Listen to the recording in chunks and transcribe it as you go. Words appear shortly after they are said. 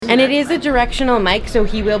And it is a directional mic, so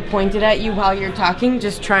he will point it at you while you're talking.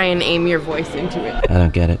 Just try and aim your voice into it. I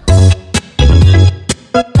don't get it.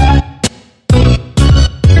 I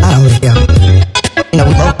don't care. You know,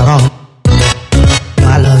 we both are wrong. You know,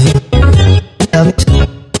 I love you. You love me too.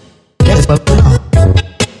 That is what we're on.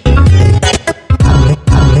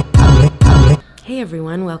 Hey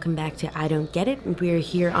everyone, welcome back to I Don't Get It. We're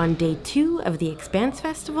here on day 2 of the Expanse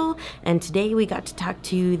Festival, and today we got to talk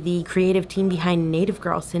to the creative team behind Native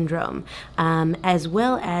Girl Syndrome, as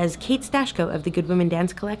well as Kate Stashko of the Good Women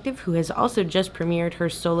Dance Collective, who has also just premiered her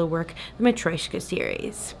solo work, the Matryoshka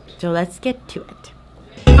series. So let's get to it.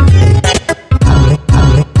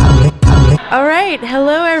 All right,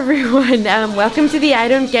 hello everyone. Welcome to the I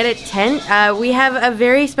Don't Get It tent. We have a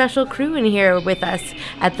very special crew in here with us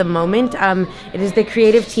at the moment. It is the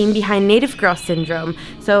creative team behind Native Girl Syndrome.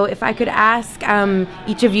 So if I could ask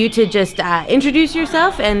each of you to just introduce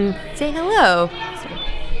yourself and say hello.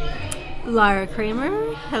 Lara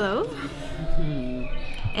Kramer, hello.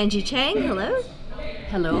 Angie Chang, hello.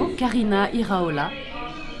 Hello, Karina Iraola.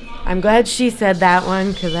 I'm glad she said that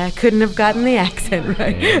one because I couldn't have gotten the accent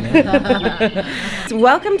right. So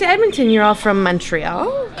welcome to Edmonton. You're all from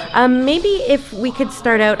Montreal. Maybe if we could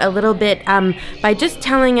start out a little bit by just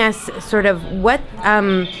telling us sort of what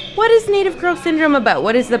is Native Girl Syndrome about?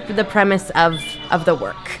 What is the premise of the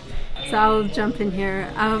work? So I'll jump in here.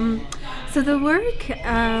 So the work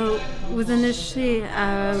was initially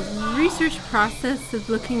a research process of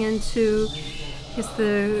looking into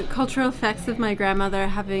the cultural effects of my grandmother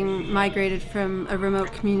having migrated from a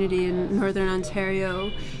remote community in northern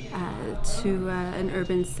Ontario to an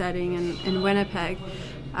urban setting in Winnipeg.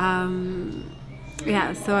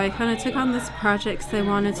 So I kind of took on this project because I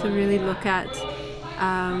wanted to really look at,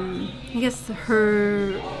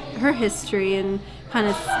 her history and kind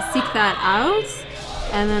of seek that out.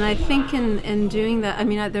 And then I think in doing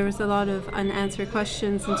that, there was a lot of unanswered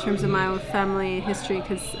questions in terms of my own family history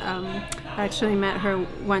because I actually met her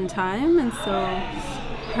one time, and so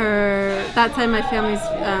that time my family's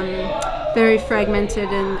very fragmented,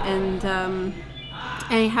 and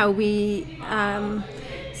anyhow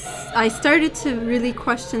I started to really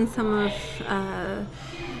question some of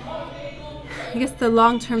the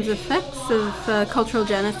long-term effects of cultural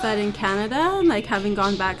genocide in Canada, like having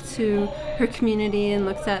gone back to her community and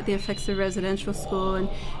looked at the effects of residential school, and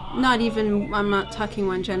I'm not talking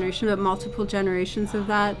one generation, but multiple generations of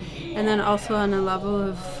that, and then also on a level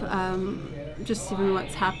of just even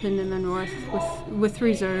what's happened in the north with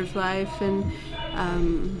reserve life and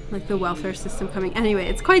like the welfare system coming. Anyway,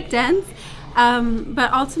 it's quite dense.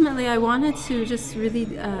 But ultimately I wanted to just really,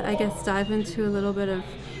 dive into a little bit of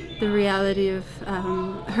the reality of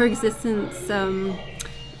her existence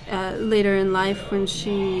later in life when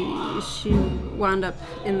she wound up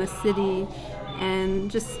in the city and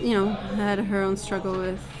just, had her own struggle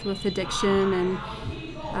with addiction and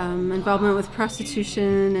involvement with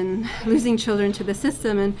prostitution and losing children to the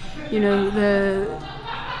system, and,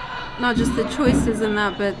 not just the choices in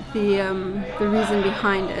that, but the reason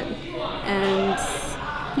behind it. And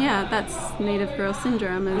that's Native Girl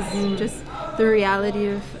Syndrome, is just the reality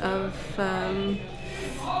of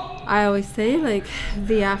I always say, like,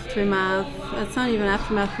 the aftermath. It's not even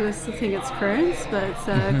aftermath because I still think it's current, but it's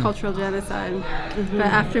cultural genocide. Mm-hmm. But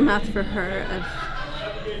aftermath for her of,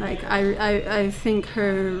 like, I think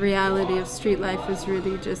her reality of street life is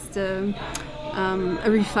really just a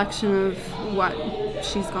reflection of what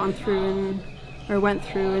she's gone through or went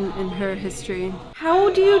through in her history. How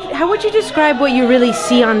would you describe what you really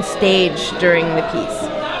see on stage during the piece?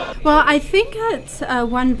 Well, I think at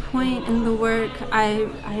one point in the work, I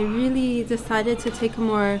really decided to take a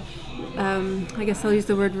more, I'll use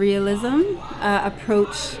the word realism,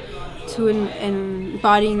 approach to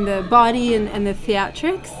embodying the body and the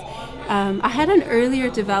theatrics. I had an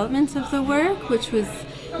earlier development of the work, which was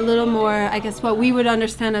a little more, what we would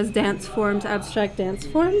understand as dance forms, abstract dance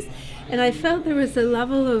forms. And I felt there was a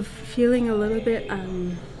level of feeling a little bit,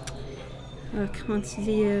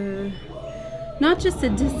 not just a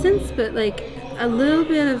distance, but like a little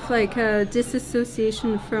bit of like a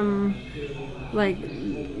disassociation from, like,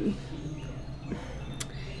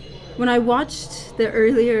 when I watched the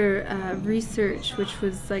earlier research, which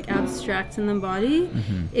was like abstract in the body,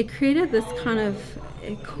 mm-hmm. It created this kind of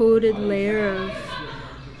coded layer of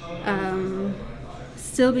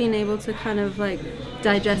still being able to kind of like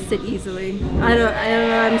digest it easily. I don't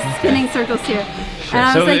know, I'm spinning circles here.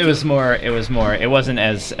 Sure. So it was more, it wasn't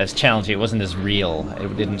as challenging, it wasn't as real,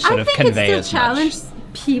 it didn't sort of convey as much.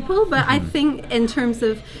 people, but I think in terms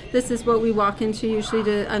of this is what we walk into usually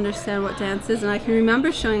to understand what dance is. And I can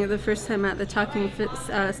remember showing it the first time at the Talking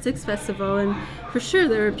Sticks Festival, and for sure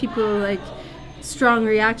there were people like strong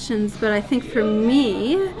reactions, but I think for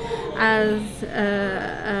me as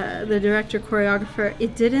the director choreographer,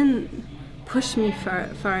 it didn't push me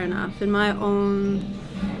far enough in my own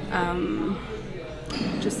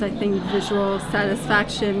just I think visual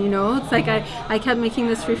satisfaction, you know. It's like I kept making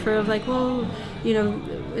this refer of like, well, you know,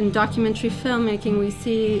 in documentary filmmaking we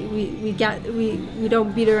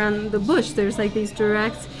don't beat around the bush. There's like these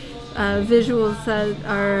direct visuals that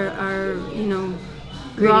are you know,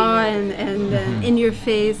 raw and in your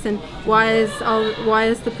face. And why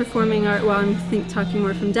is the performing art, well, I'm talking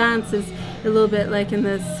more from dance, is a little bit like in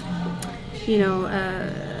this, you know,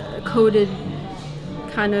 coded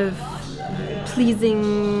kind of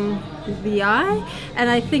pleasing the eye. And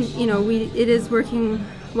I think, you know, it is working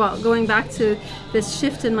well. Going back to this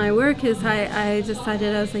shift in my work is I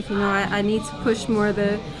decided, I was like, you know, I need to push more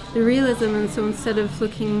the realism, and so instead of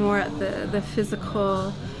looking more at the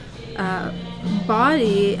physical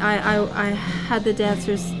body, I had the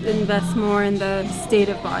dancers invest more in the state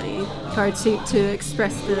of body to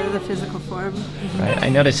express the physical form. Right. I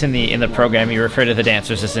notice in the program you refer to the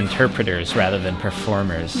dancers as interpreters rather than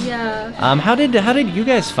performers. Yeah. How did you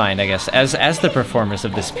guys find, I guess, as the performers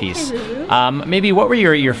of this piece? Maybe what were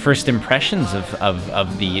your first impressions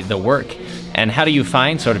of the work, and how do you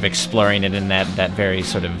find sort of exploring it in that very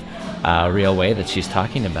sort of real way that she's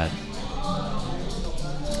talking about?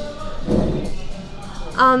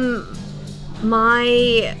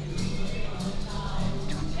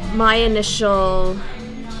 My initial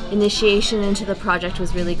initiation into the project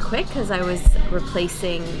was really quick because I was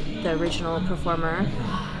replacing the original performer,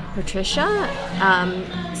 Patricia.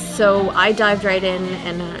 So I dived right in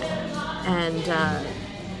and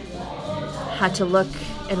had to look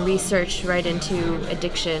and research right into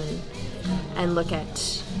addiction and look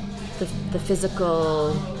at the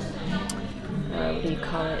physical, what do you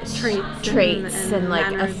call it? Traits and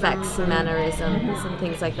like effects and mannerisms and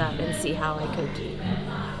things like that, and see how I could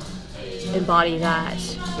embody that.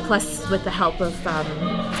 Plus, with the help of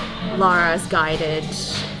Laura's guided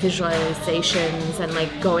visualizations and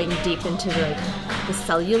like going deep into the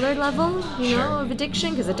cellular level, you know, of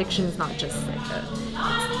addiction, because addiction is not just like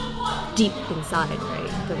it's deep inside, right?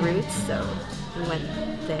 The roots. So we went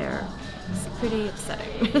there. It's pretty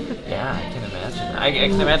upsetting. Yeah, I can imagine. I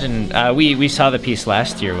can imagine. We saw the piece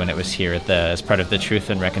last year when it was here as part of the Truth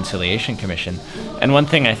and Reconciliation Commission, and one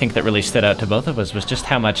thing I think that really stood out to both of us was just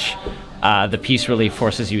how much the piece really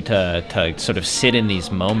forces you to sort of sit in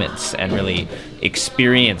these moments and really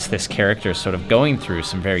experience this character sort of going through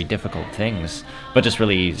some very difficult things, but just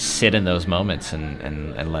really sit in those moments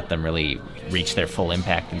and let them really reach their full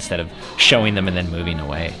impact instead of showing them and then moving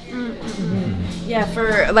away. Yeah,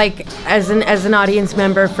 for like as an audience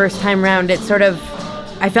member, first time round, it sort of,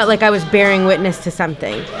 I felt like I was bearing witness to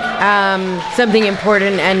something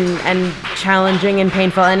important and challenging and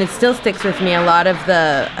painful, and it still sticks with me. A lot of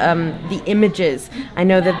the images. I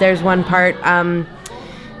know that there's one part. I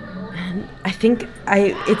think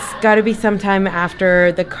it's got to be sometime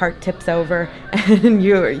after the cart tips over, and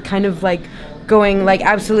you're kind of like going like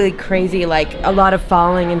absolutely crazy, like a lot of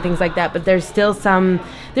falling and things like that. But there's still some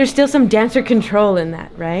dancer control in that,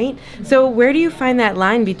 right? So where do you find that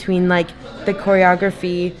line between like the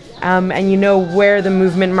choreography and you know where the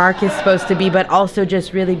movement mark is supposed to be, but also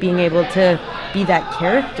just really being able to be that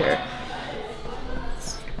character?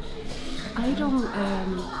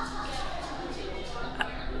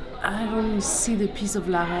 I don't see the piece of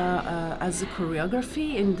Lara as a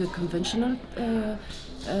choreography in the conventional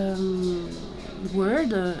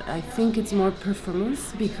word. I think it's more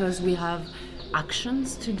performance, because we have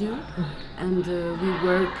actions to do, and we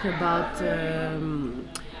work about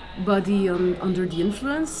body under the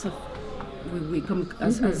influence of, we come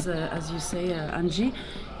as you say, Angie,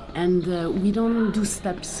 and we don't do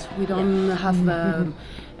steps, we don't have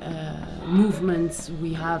movements,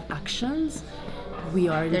 we have actions. We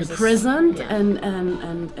are in the present, and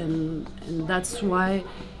that's why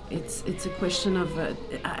it's a question of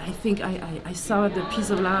I think I saw the piece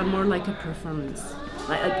of Lara more like a performance.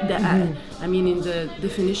 I mean, in the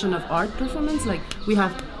definition of art performance, like we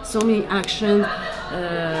have so many action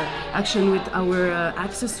with our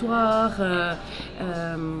accessoires,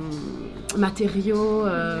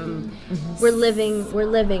 matériaux. We're living,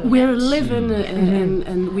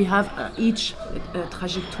 and we have each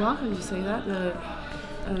trajectoire. You say that.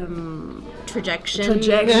 Trajection.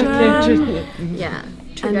 Yeah.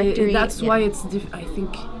 Trajectory. That's why it's. I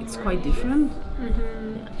think it's quite different.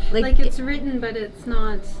 Like it's written, but it's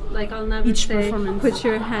not like I'll never Each say performance. put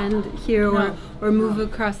your hand here or move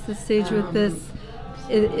across the stage with this.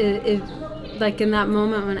 It like in that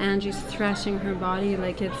moment when Angie's thrashing her body,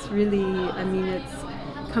 like it's really, I mean, it's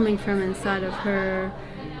coming from inside of her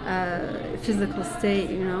physical state,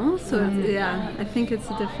 you know. So it's, I think it's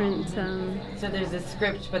a different. So there's a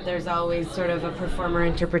script, but there's always sort of a performer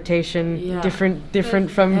interpretation, Yeah.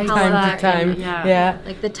 different from time to time. Yeah.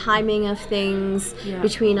 Like the timing of things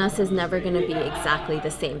between us is never going to be exactly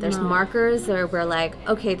the same. There's markers where we're like,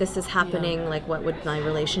 okay, this is happening, like what would my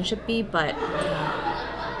relationship be? But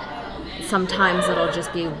sometimes it'll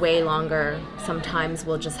just be way longer. Sometimes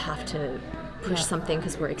we'll just have to push something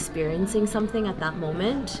because we're experiencing something at that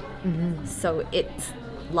moment. So it's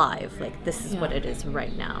live, like this is what it is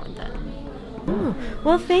right now and then.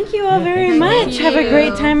 Well, thank you all very much. Have a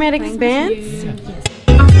great time at Expanse.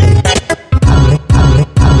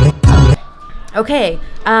 Okay,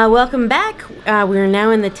 welcome back. We're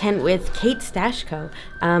now in the tent with Kate Stashko,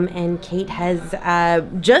 and Kate has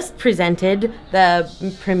just presented the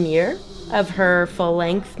premiere of her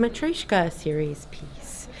full-length Matryoshka series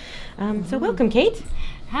piece. So welcome, Kate.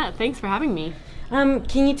 Yeah, thanks for having me.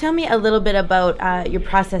 Can you tell me a little bit about your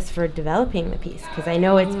process for developing the piece? Because I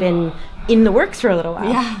know it's been in the works for a little while.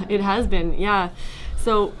 Yeah, it has been, yeah.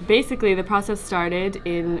 So basically the process started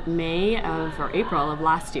in April of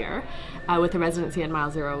last year with a residency at Mile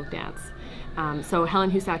Zero Dance. So Helen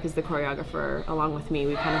Husak is the choreographer along with me.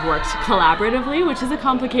 We kind of worked collaboratively, which is a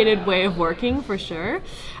complicated way of working for sure.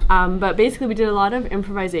 But basically we did a lot of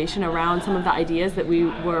improvisation around some of the ideas that we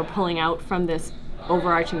were pulling out from this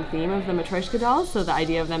overarching theme of the Matryoshka dolls. So the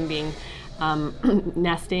idea of them being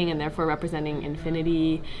nesting and therefore representing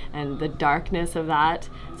infinity, and the darkness of that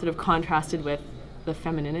sort of contrasted with the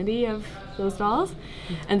femininity of those dolls.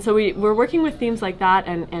 And so we were working with themes like that,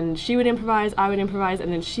 and she would improvise, I would improvise,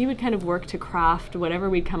 and then she would kind of work to craft whatever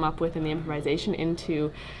we'd come up with in the improvisation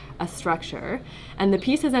into a structure. And the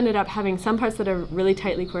piece has ended up having some parts that are really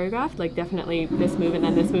tightly choreographed, like definitely this move and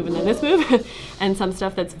then this move and then this move, and some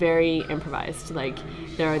stuff that's very improvised, like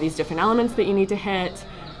there are these different elements that you need to hit,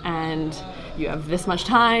 and you have this much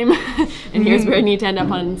time, and here's where you need to end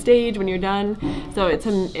up on stage when you're done. So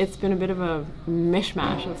it's been a bit of a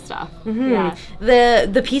mishmash of stuff. Yeah.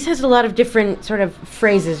 The piece has a lot of different sort of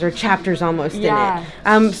phrases or chapters almost in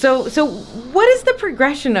it. So what is the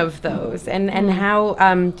progression of those, and how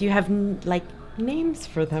do you have names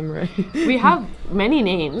for them, right? We have many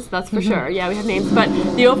names, that's for sure. Yeah, we have names, but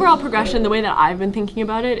the overall progression, the way that I've been thinking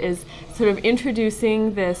about it, is sort of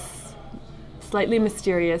introducing this slightly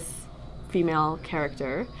mysterious female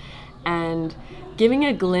character and giving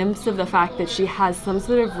a glimpse of the fact that she has some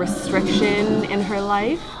sort of restriction in her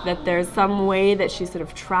life, that there's some way that she's sort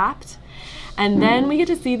of trapped. And then we get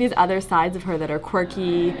to see these other sides of her that are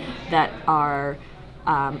quirky, that are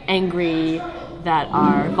angry, that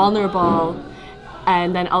are vulnerable,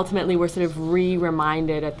 and then ultimately we're sort of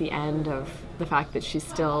reminded at the end of the fact that she's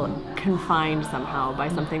still confined somehow by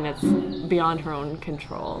something that's beyond her own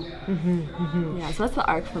control. Yeah, so that's the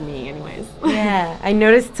arc for me anyways. Yeah, I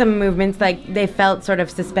noticed some movements, like they felt sort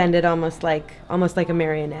of suspended, almost like a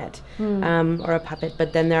marionette or a puppet,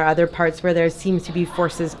 but then there are other parts where there seems to be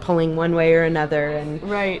forces pulling one way or another, and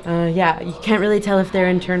you can't really tell if they're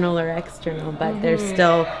internal or external, but there's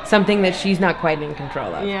still something that she's not quite in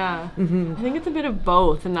control of. I think it's a bit of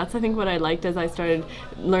both, and that's I think what I liked as I started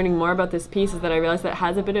learning more about this piece, is that I realized that it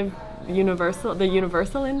has a bit of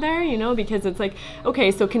universal in there, you know, because it's like,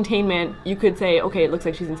 okay, so containment, you could say, okay, it looks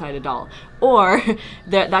like she's inside a doll, or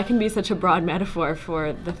that can be such a broad metaphor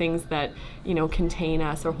for the things that, you know, contain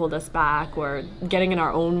us or hold us back or getting in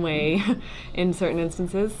our own way in certain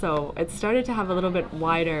instances. So it started to have a little bit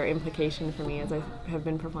wider implication for me as I have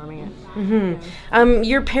been performing it.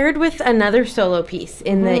 You're paired with another solo piece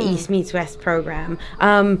in the East Meets West program.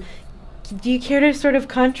 Do you care to sort of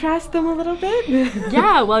contrast them a little bit?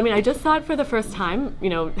 Yeah, well, I mean, I just saw it for the first time, you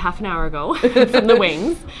know, half an hour ago from the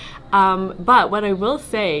wings. But what I will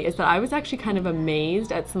say is that I was actually kind of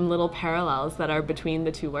amazed at some little parallels that are between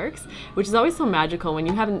the two works, which is always so magical when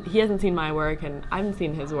he hasn't seen my work and I haven't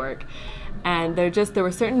seen his work. And there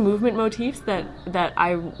were certain movement motifs that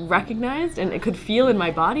I recognized and it could feel in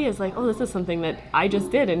my body as like, oh, this is something that I just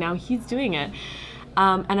did and now he's doing it.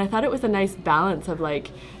 And I thought it was a nice balance of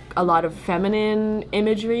like a lot of feminine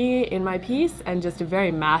imagery in my piece and just a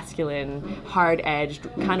very masculine, hard-edged,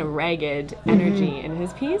 kind of ragged energy in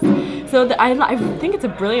his piece. So I think it's a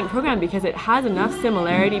brilliant program because it has enough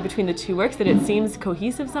similarity between the two works that it seems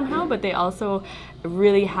cohesive somehow, but they also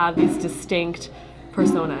really have these distinct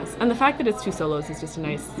personas. And the fact that it's 2 solos is just a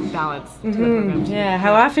nice balance to the program too. Yeah,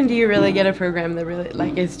 how often do you really get a program that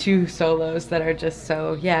really is 2 solos that are just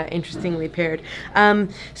so interestingly paired?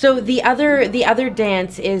 So the other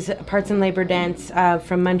dance is Parts and Labor Dance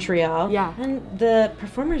from Montreal. Yeah. And the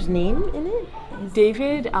performer's name in it?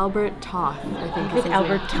 David Albert Toth, I think. David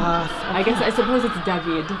Albert Toth. I suppose it's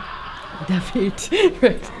David. David.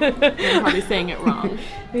 Right. I'm probably saying it wrong.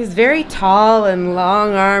 He's very tall and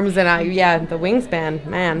long arms, and the wingspan,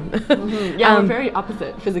 man. Yeah, we're very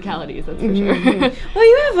opposite physicalities, that's for sure.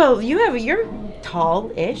 Well, you're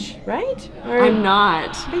tall-ish, right? I'm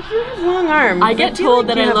not. But you have long arms. I get told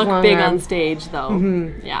that I look big on stage, though.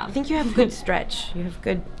 Yeah. I think you have good stretch.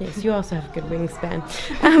 You also have good wingspan.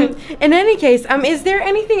 In any case, is there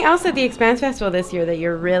anything else at the Expanse Festival this year that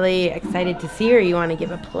you're really excited to see, or you want to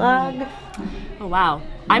give a plug? Oh, wow.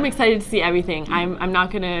 I'm excited to see everything.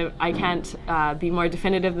 I can't be more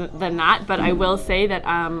definitive than that, but I will say that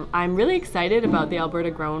I'm really excited about the Alberta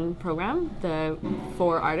Grown program, the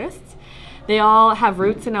 4 artists. They all have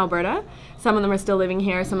roots in Alberta. Some of them are still living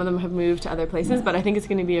here, some of them have moved to other places, but I think it's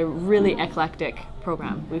going to be a really eclectic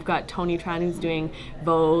program. We've got Tony Tran, who's doing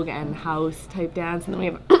Vogue and house type dance, and then we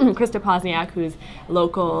have Krista Pozniak, who's a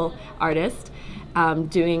local artist,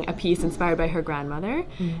 doing a piece inspired by her grandmother,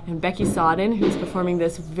 and Becky Sodden, who's performing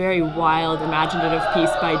this very wild, imaginative piece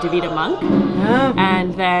by Davida Monk.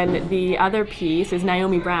 And then the other piece is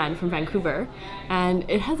Naomi Brand from Vancouver, and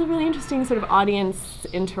it has a really interesting sort of audience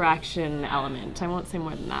interaction element. I won't say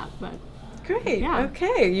more than that, but... Great. Yeah.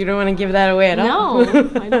 Okay. You don't want to give that away at all? No,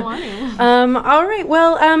 I don't want to. All right.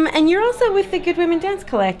 Well, and you're also with the Good Women Dance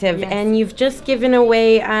Collective, Yes. and you've just given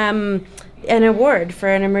away an award for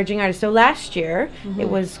an emerging artist. So last year, it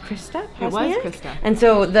was Krista Pozniak? It was Krista. And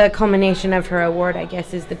so the culmination of her award, I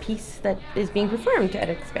guess, is the piece that is being performed at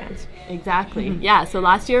Expanse. Exactly. Yeah, so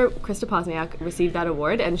last year, Krista Pozniak received that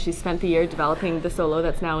award, and she spent the year developing the solo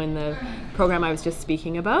that's now in the program I was just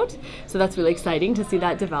speaking about. So that's really exciting to see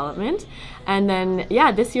that development. And then,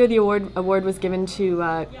 this year the award was given to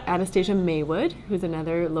Anastasia Maywood, who's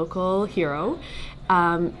another local hero.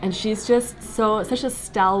 And she's just such a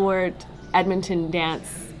stalwart Edmonton dance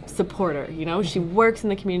supporter, she works in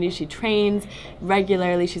the community, she trains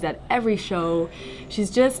regularly, she's at every show, she's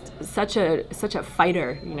just such a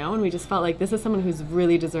fighter, and we just felt like this is someone who's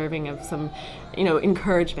really deserving of some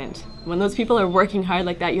encouragement. When those people are working hard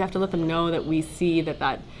like that, you have to let them know that we see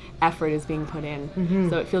that effort is being put in.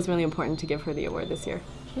 So it feels really important to give her the award this year.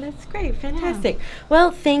 That's great. Fantastic.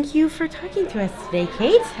 Well, thank you for talking to us today,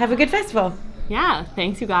 Kate. Have a good festival. Yeah,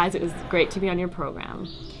 thanks you guys, it was great to be on your program.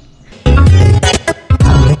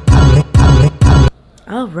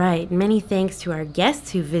 All right, many thanks to our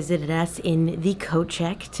guests who visited us in the Coat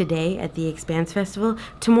Check today at the Expanse Festival.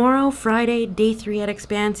 Tomorrow, Friday, day 3 at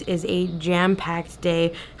Expanse, is a jam-packed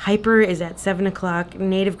day. Hyper is at 7 o'clock,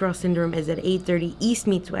 Native Girl Syndrome is at 8:30, East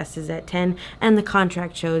Meets West is at 10, and the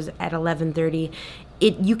contract shows at 11:30.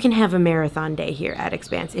 You can have a marathon day here at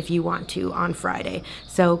Expanse if you want to on Friday.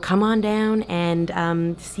 So come on down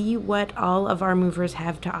and see what all of our movers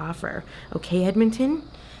have to offer. Okay, Edmonton?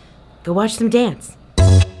 Go watch some dance.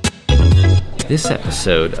 This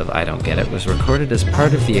episode of I Don't Get It was recorded as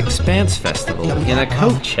part of the Expanse Festival in a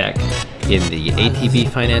coat check in the ATB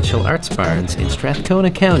Financial Arts Barns in Strathcona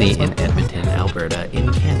County in Edmonton, Alberta,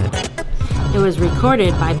 in Canada. It was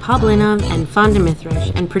recorded by Paul Blinov and Fonda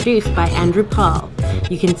Mithrish and produced by Andrew Paul.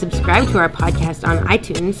 You can subscribe to our podcast on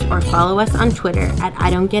iTunes or follow us on Twitter at I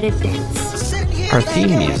Don't Get It Dance. Our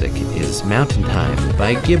theme music is Mountain Time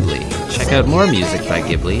by Ghibli. Check out more music by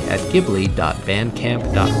Ghibli at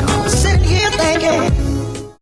ghibli.bandcamp.com. Sitting here thinking